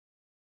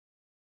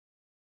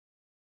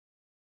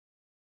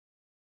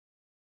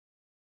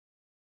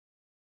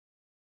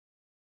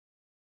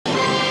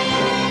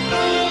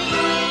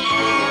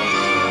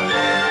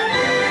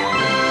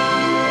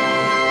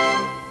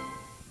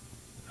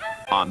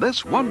On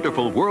this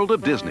wonderful world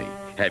of Disney,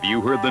 have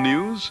you heard the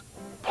news?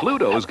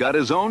 Pluto's got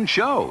his own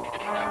show.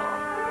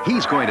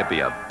 He's going to be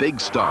a big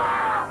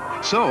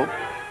star. So,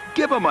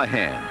 give him a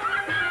hand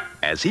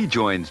as he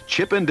joins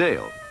Chip and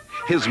Dale,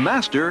 his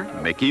master,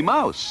 Mickey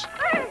Mouse,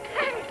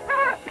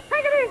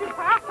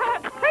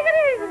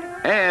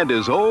 and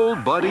his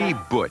old buddy,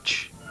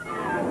 Butch.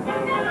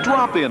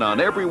 Drop in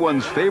on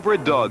everyone's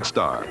favorite dog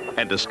star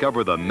and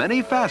discover the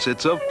many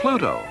facets of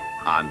Pluto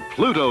on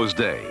Pluto's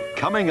Day,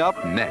 coming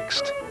up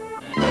next.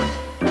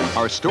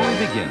 Our story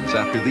begins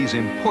after these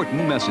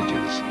important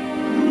messages.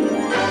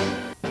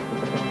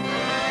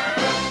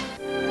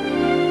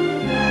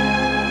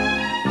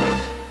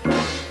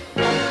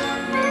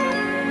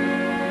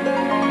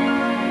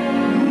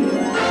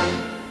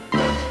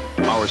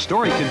 Our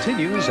story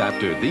continues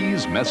after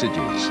these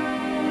messages.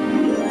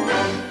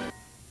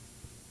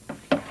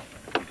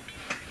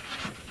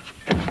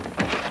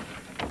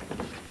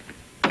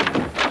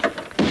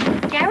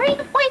 Garry,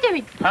 what are you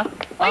doing? Huh?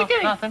 What are you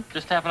doing? Nothing.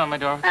 Just tapping on my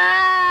door.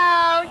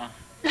 Oh.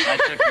 I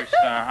took your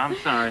star. I'm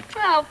sorry.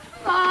 Oh,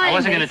 fine. I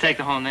wasn't going to take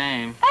the whole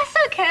name. That's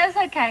okay, that's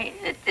okay.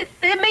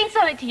 It means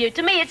something to you.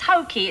 To me, it's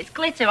hokey, it's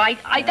glitter.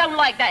 I don't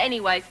like that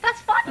anyway, so that's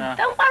fine.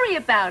 Don't worry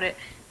about it.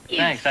 You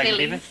Thanks, I can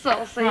silly leave it?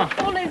 sausage. Oh.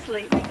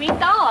 Honestly, make me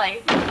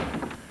die.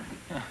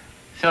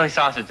 Silly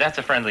sausage, that's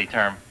a friendly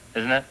term,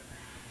 isn't it?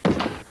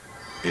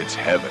 It's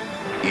heaven.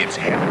 It's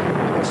heaven.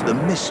 It's the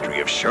mystery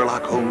of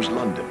Sherlock Holmes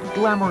London,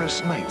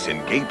 glamorous nights in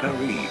gay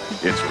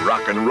Paris. It's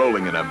rock and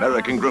rolling in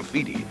American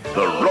graffiti,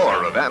 the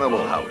roar of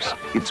Animal House.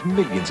 It's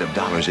millions of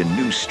dollars in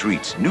new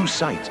streets, new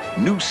sights,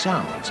 new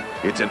sounds.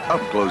 It's an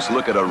up-close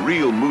look at a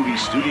real movie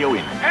studio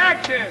in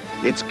action.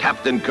 It's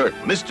Captain Kirk,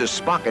 Mr.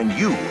 Spock, and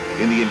you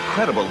in the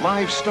incredible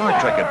live Star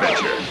Trek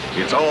adventure.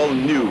 It's all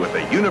new at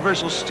the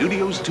Universal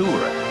Studios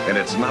Tour, and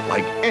it's not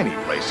like any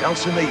place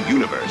else in the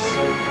universe.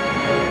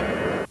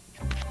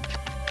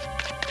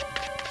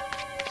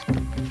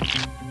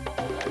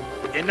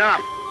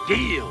 Enough.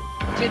 Deal.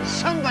 Did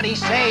somebody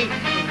say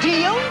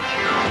deal?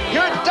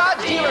 Your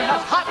Dodge dealer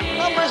has hot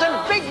numbers and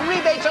big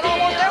rebates on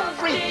almost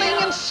everything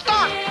in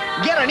stock.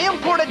 Get an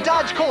imported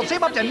Dodge Colt,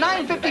 save up to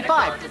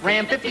 $955.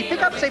 Ram 50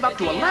 pickup, save up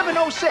to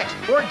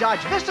 $1106. Or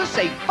Dodge Vista,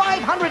 save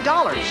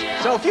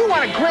 $500. So if you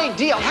want a great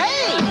deal,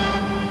 hey!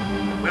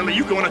 Well, are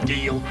you going to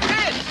deal?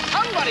 Did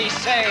somebody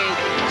say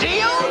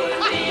deal?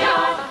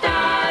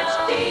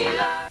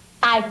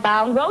 I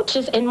found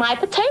roaches in my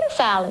potato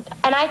salad,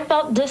 and I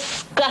felt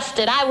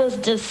disgusted. I was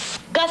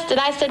disgusted.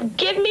 I said,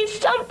 give me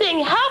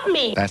something, help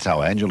me. That's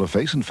how Angela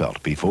Faison felt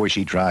before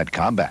she tried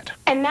Combat.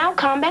 And now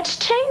Combat's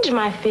changed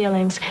my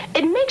feelings.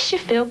 It makes you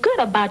feel good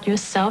about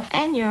yourself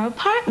and your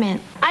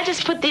apartment. I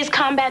just put these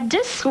Combat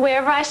discs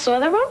wherever I saw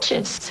the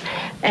roaches.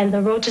 And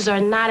the roaches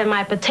are not in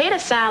my potato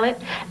salad,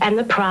 and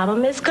the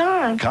problem is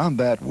gone.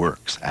 Combat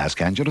works. Ask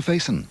Angela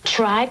Faison.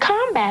 Try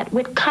Combat.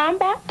 With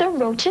Combat, the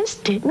roaches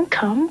didn't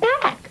come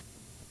back.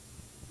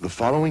 The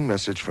following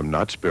message from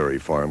Knott's Berry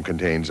Farm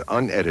contains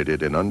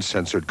unedited and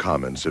uncensored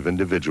comments of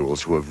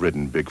individuals who have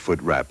ridden Bigfoot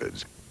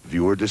Rapids.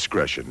 Viewer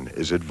discretion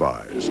is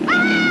advised.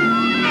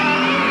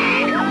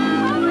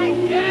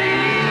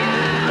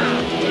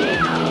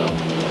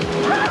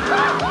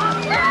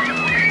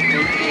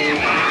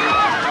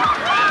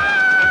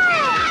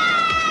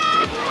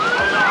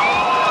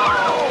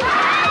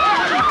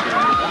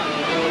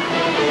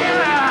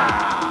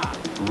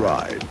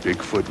 Ride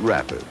Bigfoot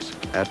Rapids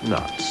at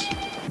Knott's.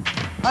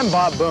 I'm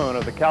Bob Boone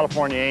of the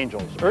California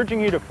Angels,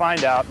 urging you to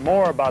find out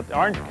more about the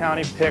Orange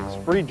County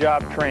PICS free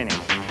job training.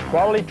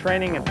 Quality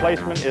training and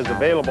placement is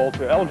available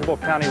to eligible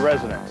county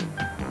residents.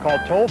 Call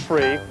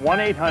toll-free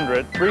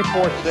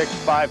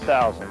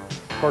 1-800-346-5000.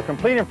 For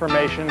complete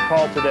information,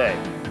 call today.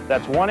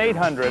 That's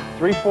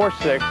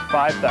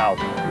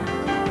 1-800-346-5000.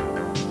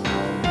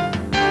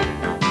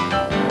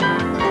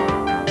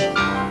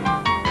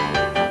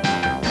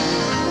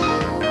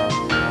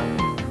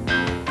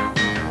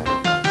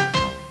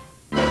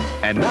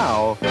 And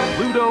now,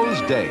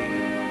 Pluto's Day.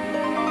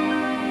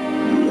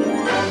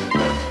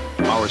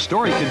 Our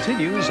story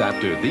continues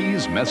after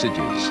these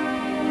messages.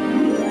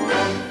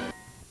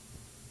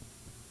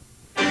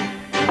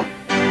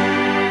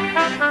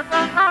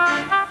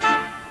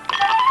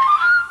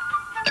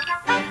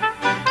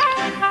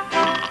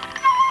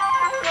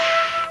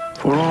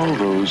 For all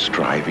those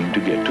striving to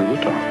get to the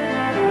top,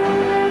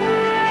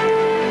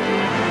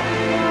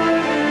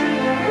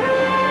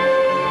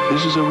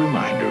 this is a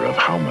reminder of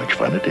how much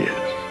fun it is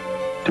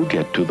to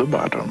get to the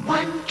bottom.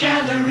 1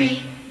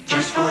 calorie,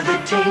 just for the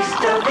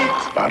taste of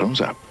it.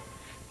 Bottoms up.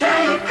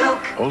 Diet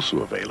Coke. Also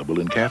available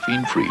in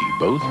caffeine-free,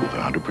 both with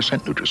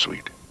 100%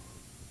 NutraSweet.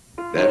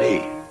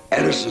 Betty,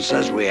 Edison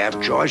says we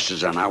have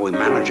choices on how we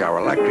manage our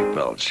electric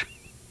bills.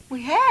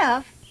 We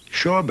have?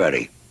 Sure,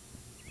 Betty.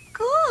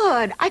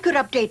 Good. I could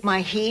update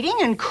my heating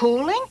and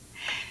cooling.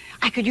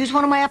 I could use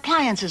one of my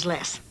appliances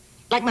less,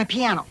 like my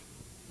piano.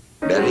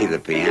 Betty, the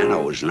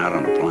piano is not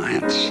an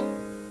appliance.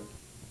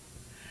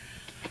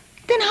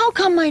 Then how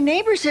come my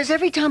neighbor says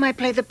every time I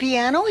play the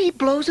piano, he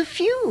blows a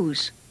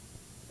fuse?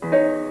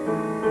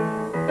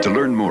 To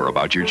learn more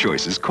about your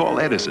choices, call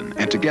Edison,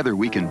 and together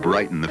we can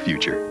brighten the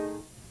future.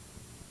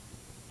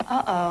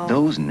 Uh-oh.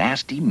 Those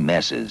nasty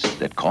messes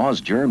that cause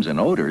germs and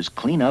odors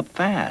clean up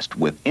fast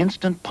with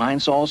Instant Pine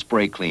Sol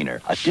Spray Cleaner,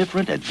 a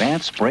different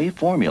advanced spray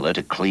formula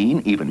to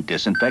clean, even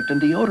disinfect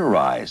and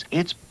deodorize.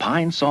 It's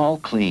Pine Sol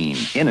Clean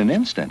in an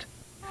instant.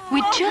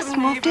 We just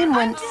moved in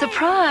when,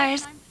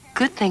 surprise.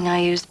 Good thing I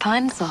used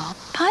Pine Sol.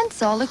 Pine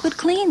Sol liquid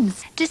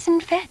cleans,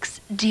 disinfects,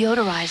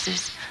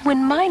 deodorizes.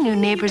 When my new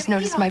neighbors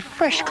noticed my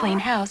fresh, clean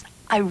house,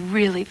 I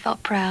really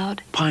felt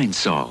proud. Pine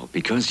Sol,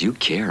 because you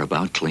care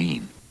about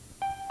clean.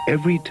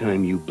 Every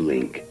time you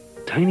blink,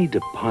 tiny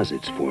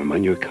deposits form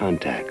on your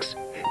contacts,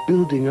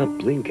 building up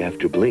blink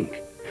after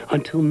blink,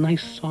 until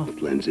nice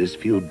soft lenses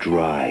feel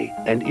dry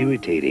and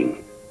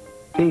irritating.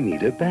 They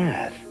need a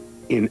bath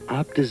in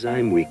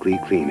OptiZyme Weekly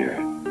Cleaner.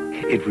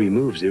 It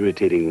removes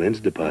irritating lens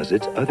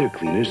deposits other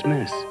cleaners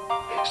miss,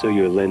 so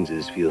your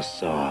lenses feel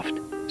soft,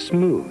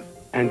 smooth,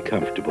 and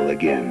comfortable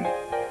again.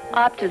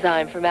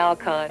 OptiZyme from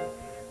Alcon.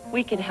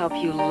 We can help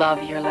you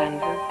love your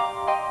lenses.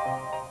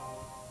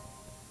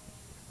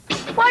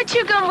 Why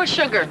chew gum with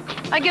sugar?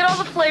 I get all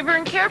the flavor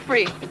and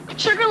carefree.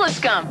 Sugarless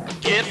gum.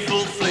 Get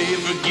full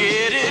flavor,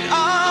 get it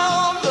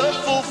all. The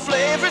full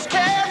flavor's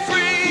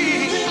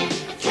carefree.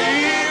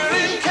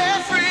 Feeling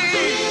carefree.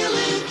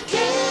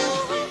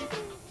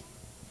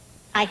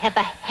 I have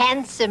a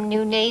handsome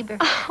new neighbor.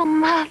 Oh,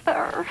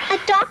 Mother. A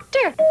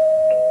doctor.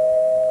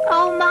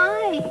 Oh,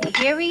 my.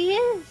 Here he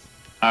is.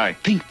 Hi.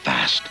 Think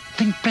fast.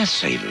 Think best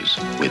savers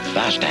with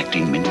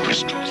fast-acting mint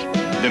crystals.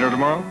 Dinner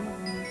tomorrow?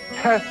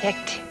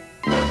 Perfect.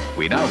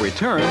 We now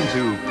return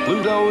to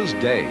Pluto's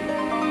Day.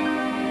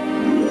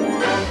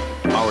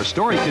 Our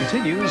story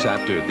continues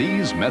after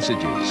these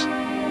messages.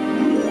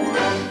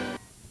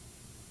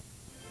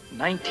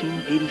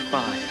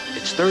 1985.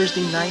 It's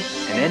Thursday night,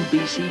 and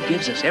NBC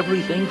gives us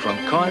everything from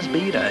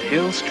Cosby to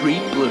Hill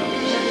Street Blues.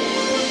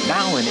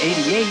 Now in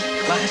 '88,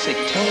 classic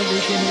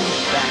television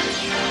is back.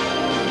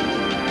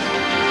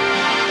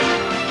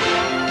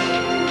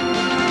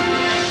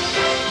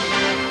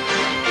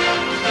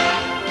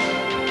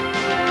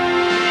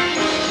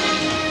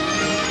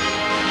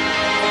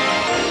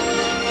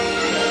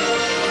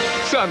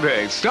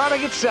 Sunday,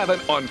 starting at 7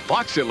 on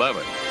Fox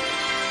 11.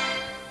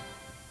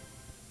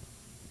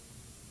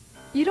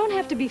 You don't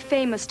have to be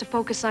famous to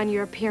focus on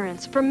your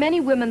appearance. For many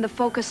women, the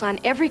focus on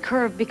every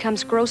curve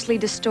becomes grossly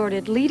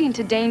distorted, leading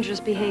to dangerous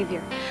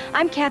behavior.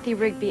 I'm Kathy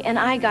Rigby, and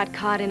I got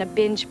caught in a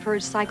binge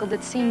purge cycle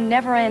that seemed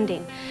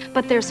never-ending.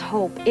 But there's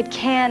hope. It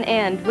can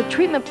end with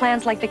treatment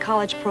plans like the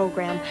college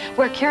program,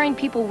 where caring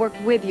people work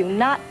with you,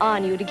 not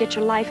on you, to get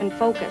your life in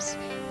focus.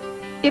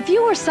 If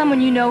you or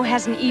someone you know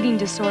has an eating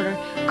disorder,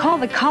 call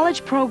the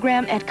college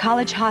program at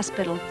College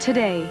Hospital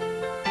today.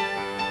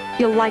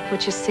 You'll like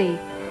what you see.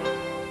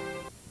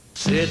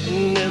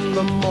 Sitting in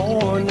the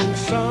morning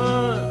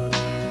sun,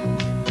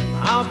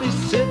 I'll be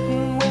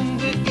sitting when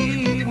the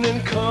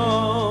evening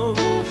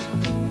comes,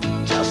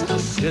 just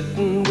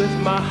a-sitting with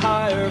my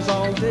hires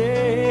all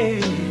day.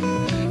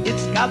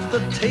 It's got the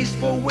taste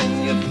for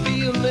when you're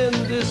feeling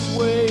this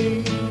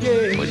way,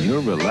 yeah. When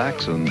you're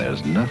relaxing,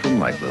 there's nothing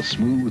like the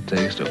smooth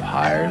taste of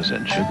Hires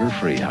and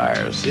sugar-free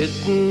Hires.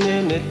 Sitting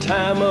any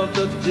time of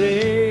the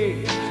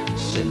day,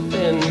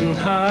 sipping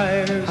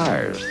Hires.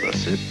 Hires, the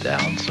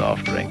sit-down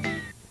soft drink.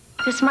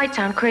 This might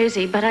sound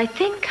crazy, but I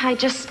think I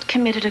just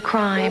committed a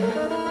crime.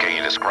 Can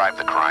you describe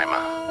the crime?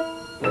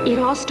 It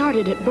all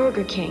started at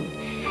Burger King.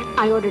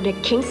 I ordered a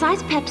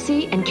king-size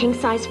Pepsi and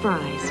king-size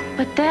fries.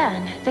 But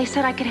then they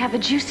said I could have a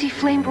juicy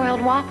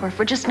flame-broiled Whopper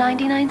for just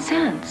 99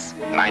 cents.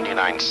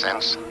 99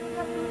 cents?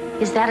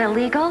 Is that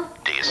illegal?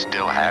 Do you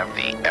still have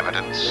the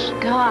evidence?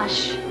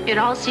 Gosh, it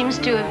all seems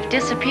to have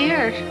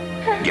disappeared.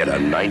 Get a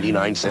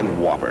 99-cent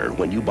Whopper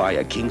when you buy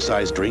a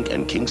king-size drink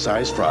and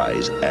king-size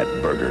fries at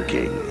Burger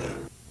King.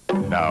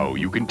 Now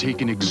you can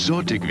take an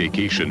exotic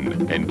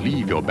vacation and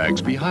leave your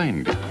bags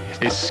behind.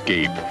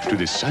 Escape to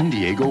the San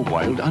Diego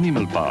Wild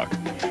Animal Park.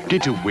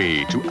 Get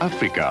away to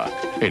Africa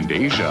and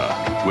Asia,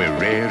 where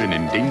rare and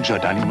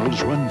endangered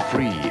animals run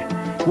free.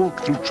 Walk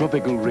through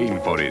tropical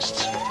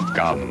rainforests.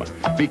 Come,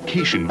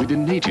 vacation with the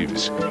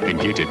natives and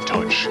get a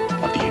touch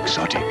of the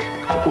exotic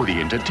or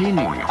the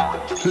entertaining.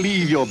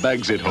 Leave your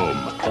bags at home.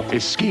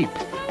 Escape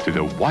to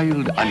the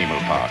Wild Animal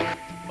Park.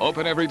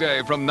 Open every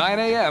day from 9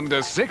 a.m.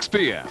 to 6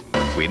 p.m.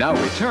 We now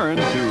return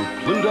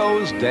to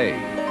Pluto's Day.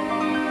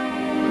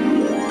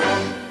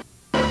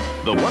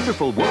 The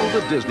wonderful world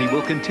of Disney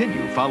will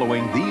continue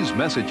following these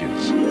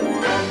messages.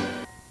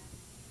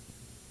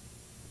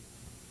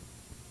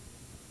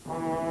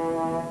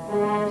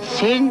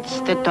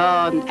 Since the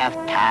dawn of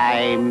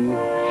time,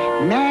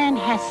 man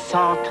has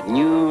sought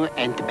new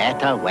and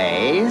better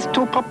ways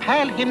to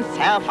propel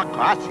himself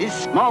across his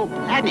small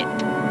planet.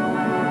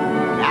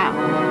 Now,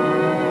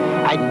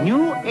 a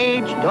new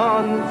age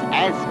dawns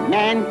as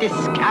man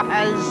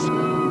discovers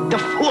the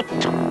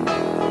foot.